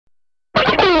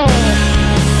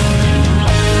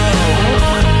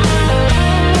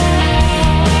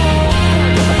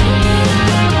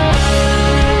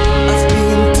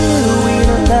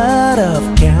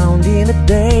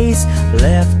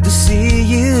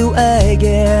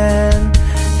again.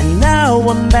 And now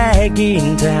I'm back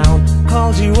in town.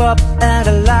 Called you up and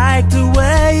I like the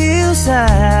way you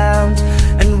sound.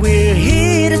 And we're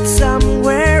headed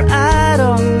somewhere I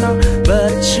don't know,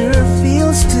 but it sure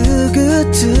feels too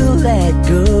good to let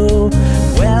go.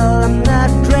 Well, I'm not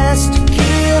dressed to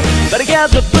kill, but I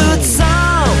got my boots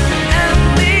on, and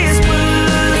these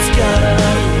boots gonna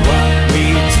walk me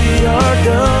to your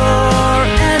door.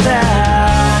 And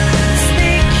I'll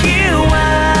sneak you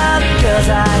out, 'cause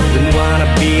I don't wanna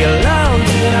be alone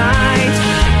tonight.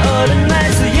 Oh, the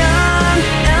nights are young,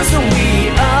 and so we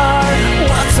are.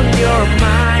 What's on your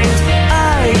mind?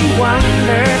 I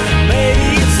wonder. Maybe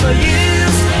it's no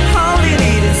use holding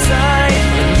it inside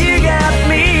when you got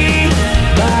me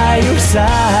by your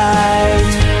side.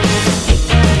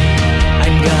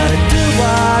 I'm gonna do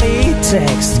what it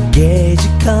takes to get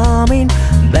you coming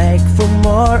back for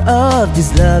more of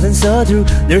this love and so true.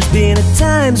 There's been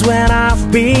times when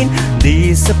I've been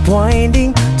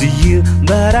disappointing to you,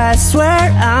 but I swear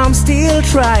I'm still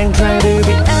trying to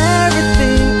be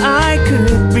everything I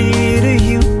could be to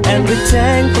you, and be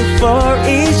thankful for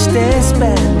each day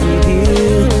spent